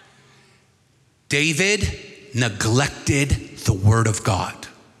prophetically. David neglected the word of God.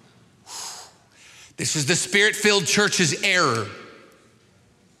 This is the Spirit-filled church's error.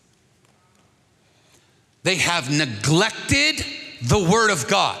 They have neglected the word of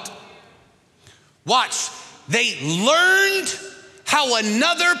God. Watch, they learned how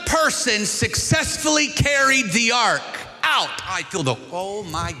another person successfully carried the ark out. I feel oh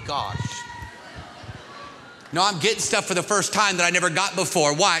my gosh. No, I'm getting stuff for the first time that I never got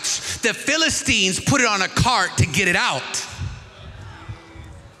before. Watch, the Philistines put it on a cart to get it out.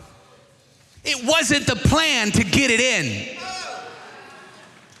 It wasn't the plan to get it in.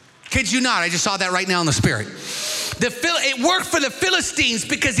 Kid you not, I just saw that right now in the spirit. It worked for the Philistines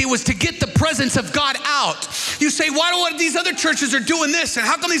because it was to get the presence of God out. You say, why do these other churches are doing this? And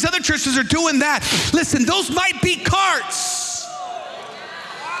how come these other churches are doing that? Listen, those might be carts.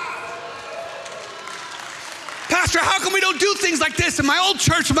 Pastor, how come we don't do things like this in my old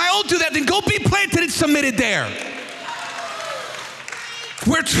church? My old do that, then go be planted and submitted there.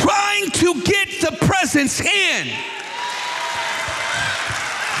 We're trying to get the presence in,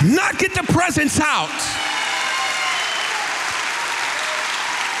 not get the presence out.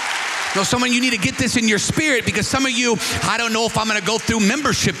 No, some of you need to get this in your spirit because some of you, I don't know if I'm going to go through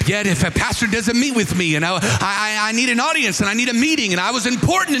membership yet if a pastor doesn't meet with me. And I need an audience and I need a meeting and I was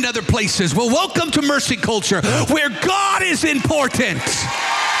important in other places. Well, welcome to Mercy Culture where God is important.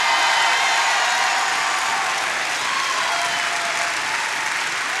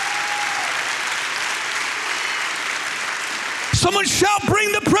 Someone shout,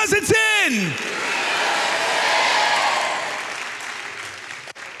 bring the presence in.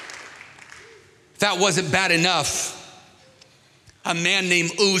 If that wasn't bad enough, a man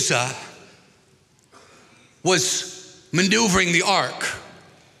named Uzzah was maneuvering the ark.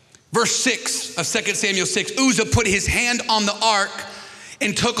 Verse 6 of 2 Samuel 6, Uzzah put his hand on the ark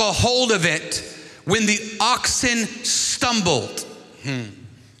and took a hold of it when the oxen stumbled. And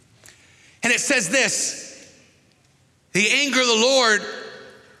it says this, the anger of the Lord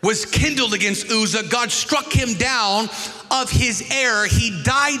was kindled against Uzzah. God struck him down of his error. He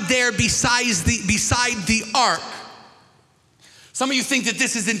died there beside the ark. Some of you think that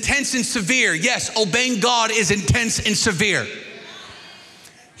this is intense and severe. Yes, obeying God is intense and severe.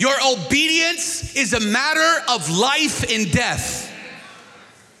 Your obedience is a matter of life and death.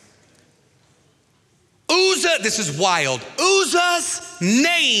 Uzzah, this is wild. Uzzah's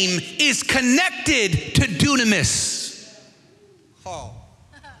name is connected to dunamis. Oh.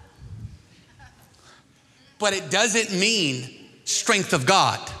 But it doesn't mean strength of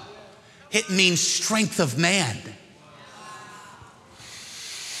God. It means strength of man.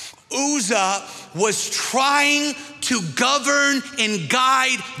 Uzzah was trying to govern and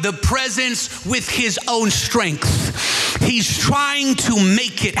guide the presence with his own strength. He's trying to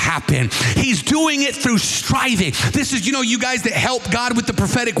make it happen. He's doing it through striving. This is, you guys that help God with the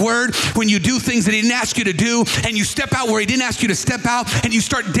prophetic word, when you do things that he didn't ask you to do, and you step out where he didn't ask you to step out, and you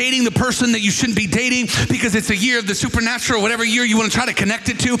start dating the person that you shouldn't be dating because it's a year of the supernatural, or whatever year you want to try to connect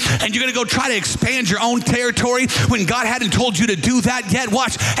it to, and you're going to go try to expand your own territory when God hadn't told you to do that yet.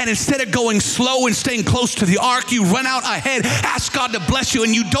 Watch. And instead of going slow and staying close to the ark, you run out ahead, ask God to bless you,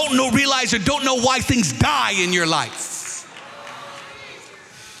 and you don't realize or don't know why things die in your life.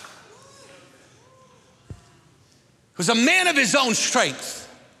 He was a man of his own strength.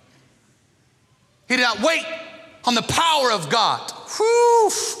 He did not wait on the power of God.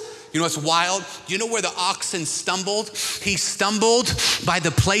 Whew. You know what's wild? You know where the oxen stumbled? He stumbled by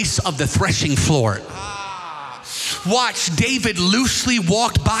the place of the threshing floor. Watch, David loosely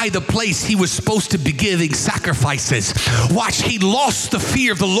walked by the place he was supposed to be giving sacrifices. Watch, he lost the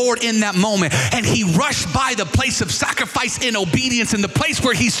fear of the Lord in that moment, and he rushed by the place of sacrifice in obedience, and the place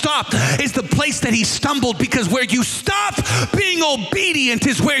where he stopped is the place that he stumbled, because where you stop being obedient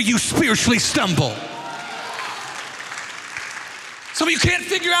is where you spiritually stumble. Some of you can't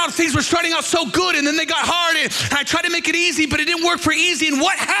figure out, things were starting out so good and then they got hard, and I tried to make it easy, but it didn't work for easy. And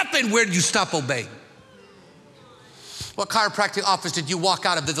what happened? Where did you stop obeying? What chiropractic office did you walk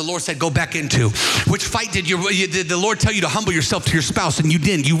out of that the Lord said, go back into? Which fight did the Lord tell you to humble yourself to your spouse and you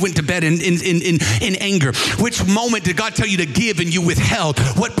didn't? You went to bed in anger. Which moment did God tell you to give and you withheld?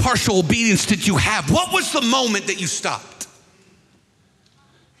 What partial obedience did you have? What was the moment that you stopped?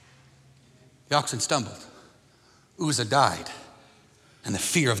 The oxen stumbled. Uzzah died. And the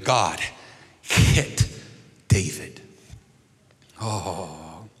fear of God hit David. Oh.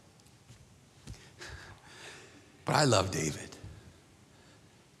 But I love David.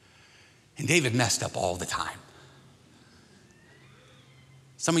 And David messed up all the time.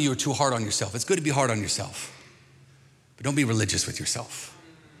 Some of you are too hard on yourself. It's good to be hard on yourself, but don't be religious with yourself.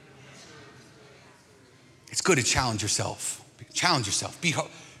 It's good to challenge yourself. Challenge yourself.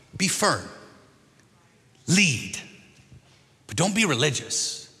 Be firm. Lead. But don't be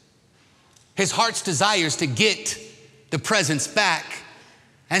religious. His heart's desire is to get the presence back,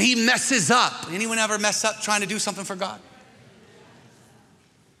 and he messes up. Anyone ever mess up trying to do something for God?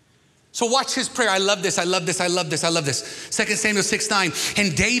 So watch his prayer. I love this, I love this, I love this, I love this. 2 Samuel 6:9.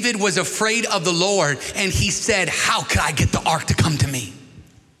 And David was afraid of the Lord, and he said, how could I get the ark to come to me?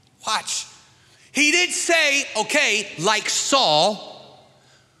 Watch. He didn't say, okay, like Saul,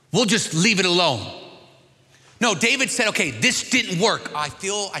 we'll just leave it alone. No, David said, okay, this didn't work. I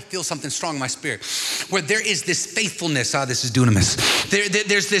feel something strong in my spirit, where there is this faithfulness. This is dunamis.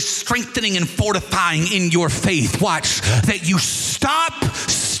 There's this strengthening and fortifying in your faith. Watch, that you stop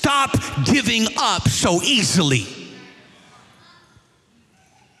giving up so easily.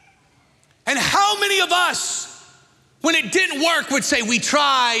 And how many of us, when it didn't work, would say, we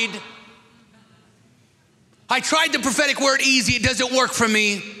tried. I tried the prophetic word easy. It doesn't work for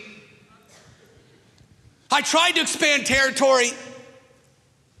me. I tried to expand territory.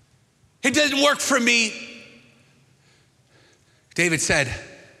 It doesn't work for me. David said,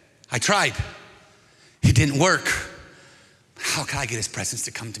 I tried. It didn't work. How can I get his presence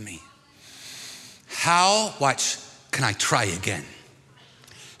to come to me? How, watch, can I try again?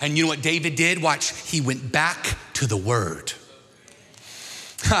 And you know what David did? Watch, he went back to the word.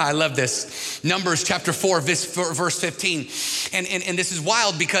 I love this. Numbers chapter 4, verse 15. And this is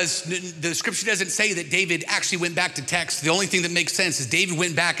wild because the scripture doesn't say that David actually went back to text. The only thing that makes sense is David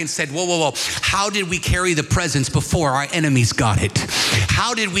went back and said, whoa. How did we carry the presence before our enemies got it?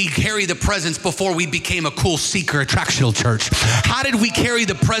 How did we carry the presence before we became a cool seeker attractional church? How did we carry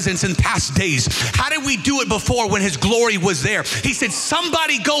the presence in past days? How did we do it before when his glory was there? He said,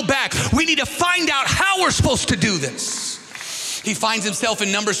 somebody go back. We need to find out how we're supposed to do this. He finds himself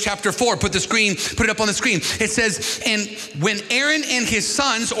in Numbers chapter 4. Put it up on the screen. It says, and when Aaron and his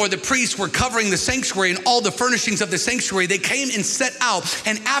sons, or the priests, were covering the sanctuary and all the furnishings of the sanctuary, they came and set out.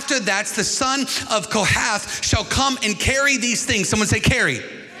 And after that, the son of Kohath shall come and carry these things. Someone say carry.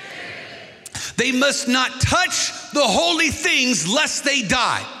 They must not touch the holy things lest they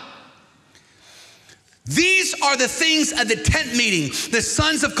die. These are the things at the tent meeting. The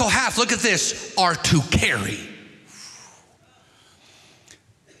sons of Kohath, look at this, are to carry.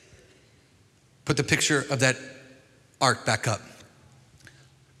 Put the picture of that ark back up.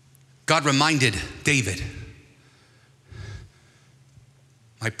 God reminded David,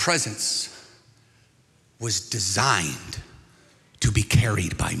 my presence was designed to be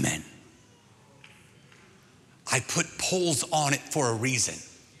carried by men. I put poles on it for a reason.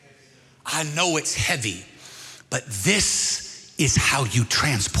 I know it's heavy, but this is how you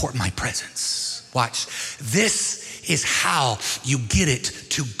transport my presence. Watch. This is how you get it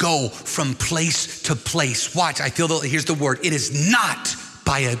to go from place to place. Watch, here's the word. It is not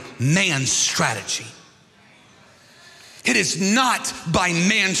by a man's strategy. It is not by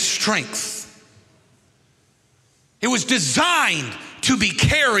man's strength. It was designed to be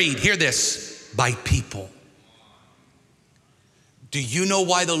carried, hear this, by people. Do you know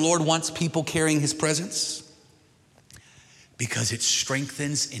why the Lord wants people carrying his presence? Because it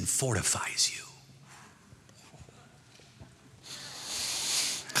strengthens and fortifies you.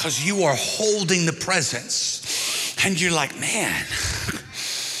 Because you are holding the presence and you're like, man,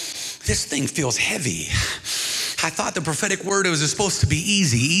 this thing feels heavy. I thought the prophetic word was supposed to be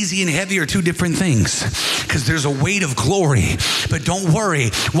easy. Easy and heavy are two different things because there's a weight of glory. But don't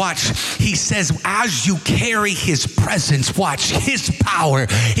worry. Watch. He says, as you carry his presence, watch, his power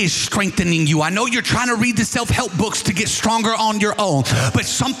is strengthening you. I know you're trying to read the self-help books to get stronger on your own, but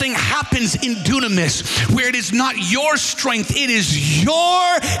something happens in dunamis where it is not your strength. It is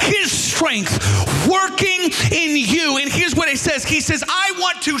his strength working in you. And here's what it says. He says, I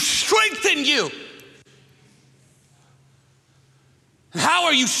want to strengthen you. How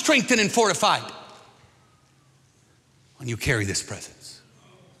are you strengthened and fortified? When you carry this presence.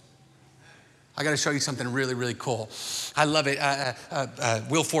 I got to show you something really, really cool. I love it.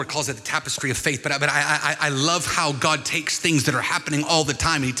 Will Ford calls it the tapestry of faith, but I love how God takes things that are happening all the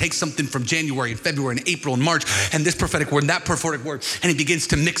time, and he takes something from January and February and April and March, and this prophetic word and that prophetic word, and he begins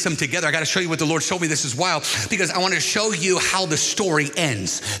to mix them together. I got to show you what the Lord showed me. This is wild, because I want to show you how the story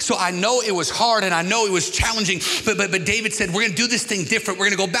ends. So I know it was hard, and I know it was challenging, but David said, we're going to do this thing different. We're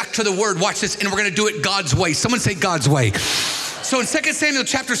going to go back to the word, watch this, and we're going to do it God's way. Someone say God's way. So in 2 Samuel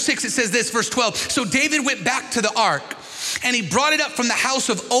chapter 6, it says this, verse 12. So David went back to the ark, and he brought it up from the house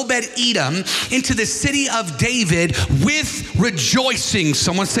of Obed-Edom into the city of David with rejoicing.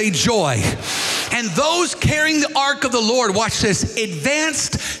 Someone say joy. And those carrying the ark of the Lord, watch this,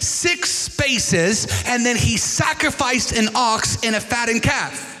 advanced 6 spaces, and then he sacrificed an ox and a fattened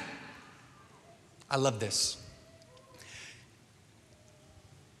calf. I love this.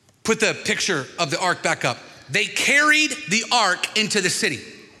 Put the picture of the ark back up. They carried the ark into the city.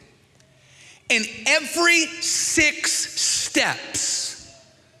 And every 6 steps,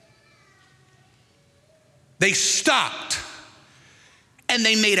 they stopped and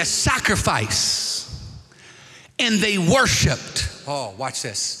they made a sacrifice and they worshiped. Oh, watch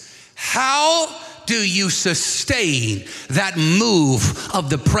this. How do you sustain that move of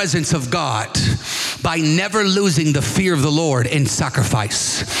the presence of God? By never losing the fear of the Lord in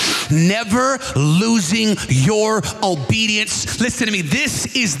sacrifice. Never losing your obedience. Listen to me.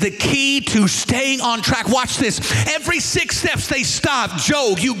 This is the key to staying on track. Watch this. Every 6 steps they stop.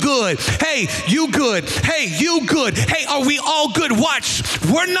 Joe, you good? Hey, you good? Hey, you good? Hey, are we all good? Watch.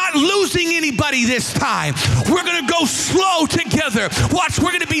 We're not losing anybody this time. We're going to go slow together. Watch.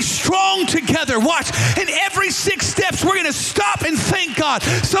 We're going to be strong together. Watch. And every 6 steps, we're going to stop and thank God.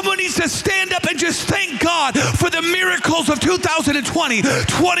 Someone needs to stand up and just thank God for the miracles of 2020,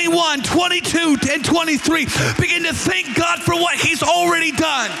 21, 22, and 23. Begin to thank God for what he's already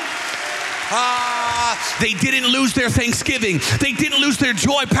done. They didn't lose their thanksgiving. They didn't lose their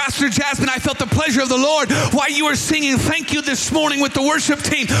joy. Pastor Jasmine, I felt the pleasure of the Lord while you were singing thank you this morning with the worship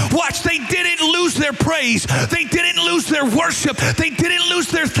team. Watch, they didn't lose their praise. They didn't lose their worship. They didn't lose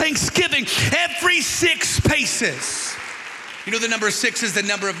their thanksgiving. Every 6 spaces. You know the number 6 is the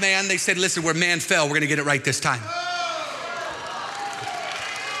number of man. They said, listen, where man fell, we're going to get it right this time.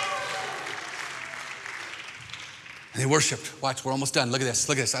 And they worshiped. Watch, we're almost done. Look at this.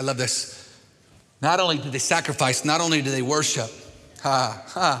 Look at this. I love this. Not only did they sacrifice, not only did they worship.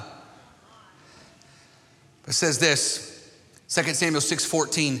 But it says this, 2 Samuel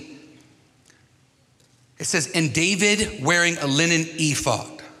 6:14. It says, and David, wearing a linen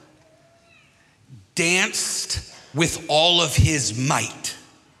ephod, danced with all of his might.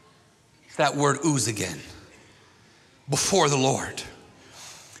 That word ooze again. Before the Lord.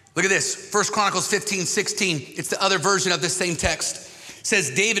 Look at this, 1 Chronicles 15:16. It's the other version of the same text. It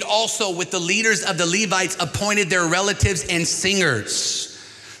says, David also with the leaders of the Levites appointed their relatives and singers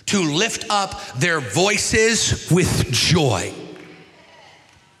to lift up their voices with joy.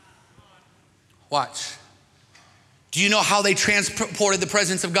 Watch. Do you know how they transported the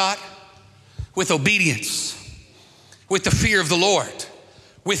presence of God? With obedience, with the fear of the Lord,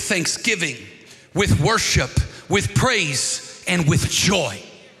 with thanksgiving, with worship, with praise, and with joy.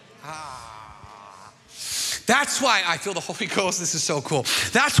 That's why I feel the Holy Ghost. This is so cool.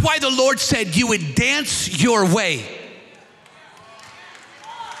 That's why the Lord said you would dance your way.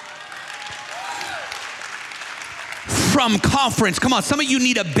 from conference. Come on, some of you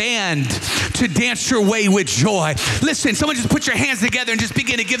need a band to dance your way with joy. Listen, someone just put your hands together and just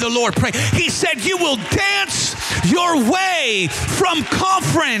begin to give the Lord praise. He said you will dance your way from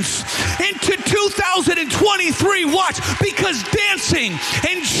conference into 2023. Watch, because dancing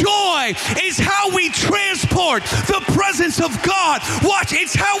and joy is how we transport the presence of God. Watch,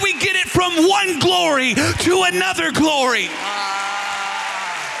 it's how we get it from one glory to another glory.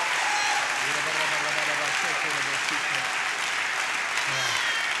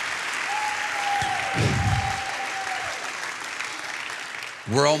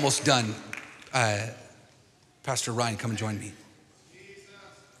 We're almost done. Pastor Ryan, come and join me.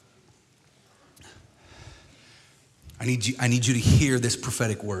 I need you to hear this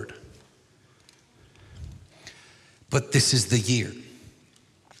prophetic word. But this is the year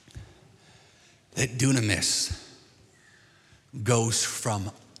that dunamis goes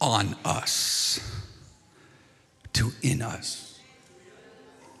from on us to in us.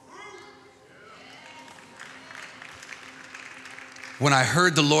 When I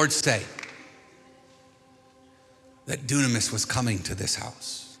heard the Lord say that dunamis was coming to this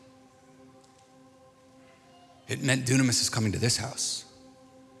house, it meant dunamis is coming to this house.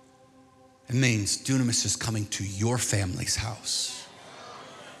 It means dunamis is coming to your family's house.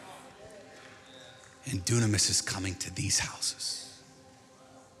 And dunamis is coming to these houses.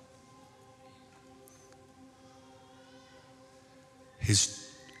 His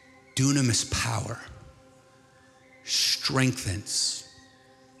dunamis power strengthens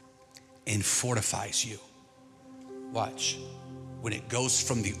and fortifies you. Watch, when it goes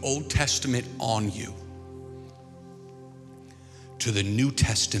from the Old Testament on you to the New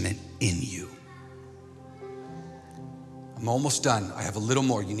Testament in you. I'm almost done. I have a little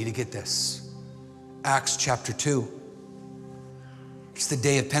more. You need to get this. Acts chapter 2. It's the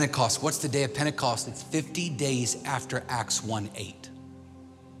day of Pentecost. What's the day of Pentecost? It's 50 days after Acts 1:8.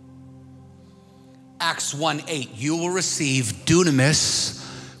 Acts 1:8, you will receive dunamis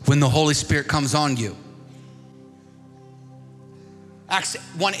when the Holy Spirit comes on you. Acts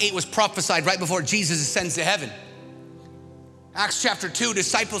 1:8 was prophesied right before Jesus ascends to heaven. Acts chapter 2,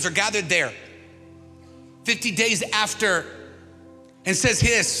 disciples are gathered there 50 days after, and says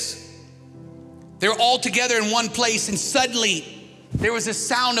this, they're all together in one place, and suddenly there was a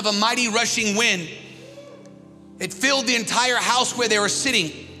sound of a mighty rushing wind. It filled the entire house where they were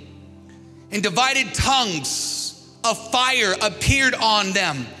sitting. And divided tongues of fire appeared on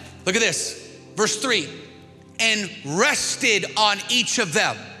them. Look at this, verse 3. And rested on each of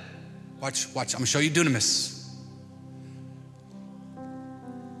them. Watch, I'm gonna show you dunamis.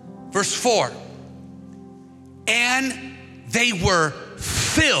 Verse 4. And they were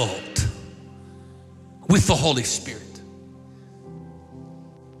filled with the Holy Spirit.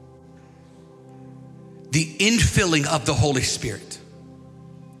 The infilling of the Holy Spirit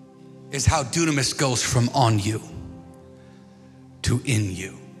is how dunamis goes from on you to in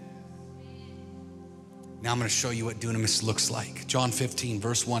you. Now I'm going to show you what dunamis looks like. John 15,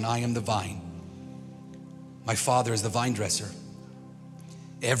 verse 1, I am the vine. My Father is the vine dresser.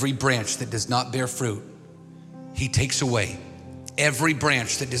 Every branch that does not bear fruit, he takes away. Every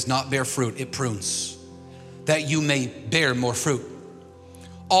branch that does not bear fruit, it prunes, that you may bear more fruit.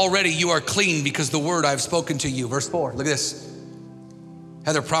 Already you are clean because the word I have spoken to you. Verse 4, look at this.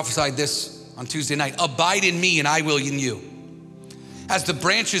 Heather prophesied this on Tuesday night. Abide in me and I will in you. As the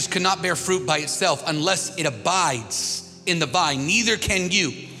branches cannot bear fruit by itself unless it abides in the vine, neither can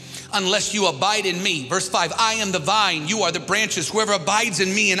you unless you abide in me. Verse 5, I am the vine, you are the branches. Whoever abides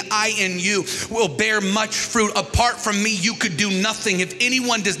in me and I in you will bear much fruit. Apart from me, you could do nothing. If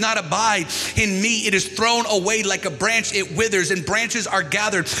anyone does not abide in me, it is thrown away like a branch, it withers, and branches are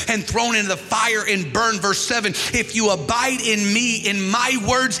gathered and thrown into the fire and burned. Verse 7, if you abide in me, in my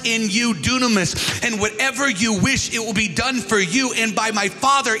words in you, dunamis, and whatever you wish, it will be done for you, and by my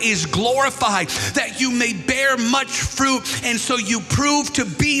Father is glorified, that you may bear much fruit, and so you prove to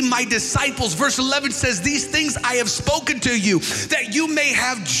be my disciples. Verse 11 says, these things I have spoken to you, that you may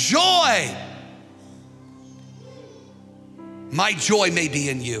have joy. My joy may be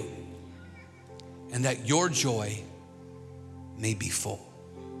in you, and that your joy may be full.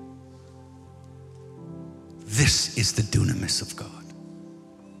 This is the dunamis of God,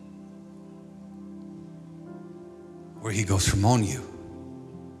 where he goes from on you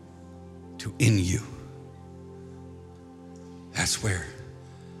to in you. That's where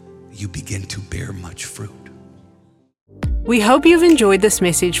you begin to bear much fruit. We hope you've enjoyed this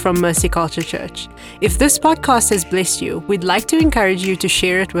message from Mercy Culture Church. If this podcast has blessed you, we'd like to encourage you to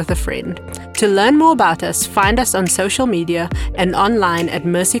share it with a friend. To learn more about us, find us on social media and online at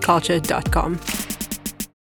mercyculture.com.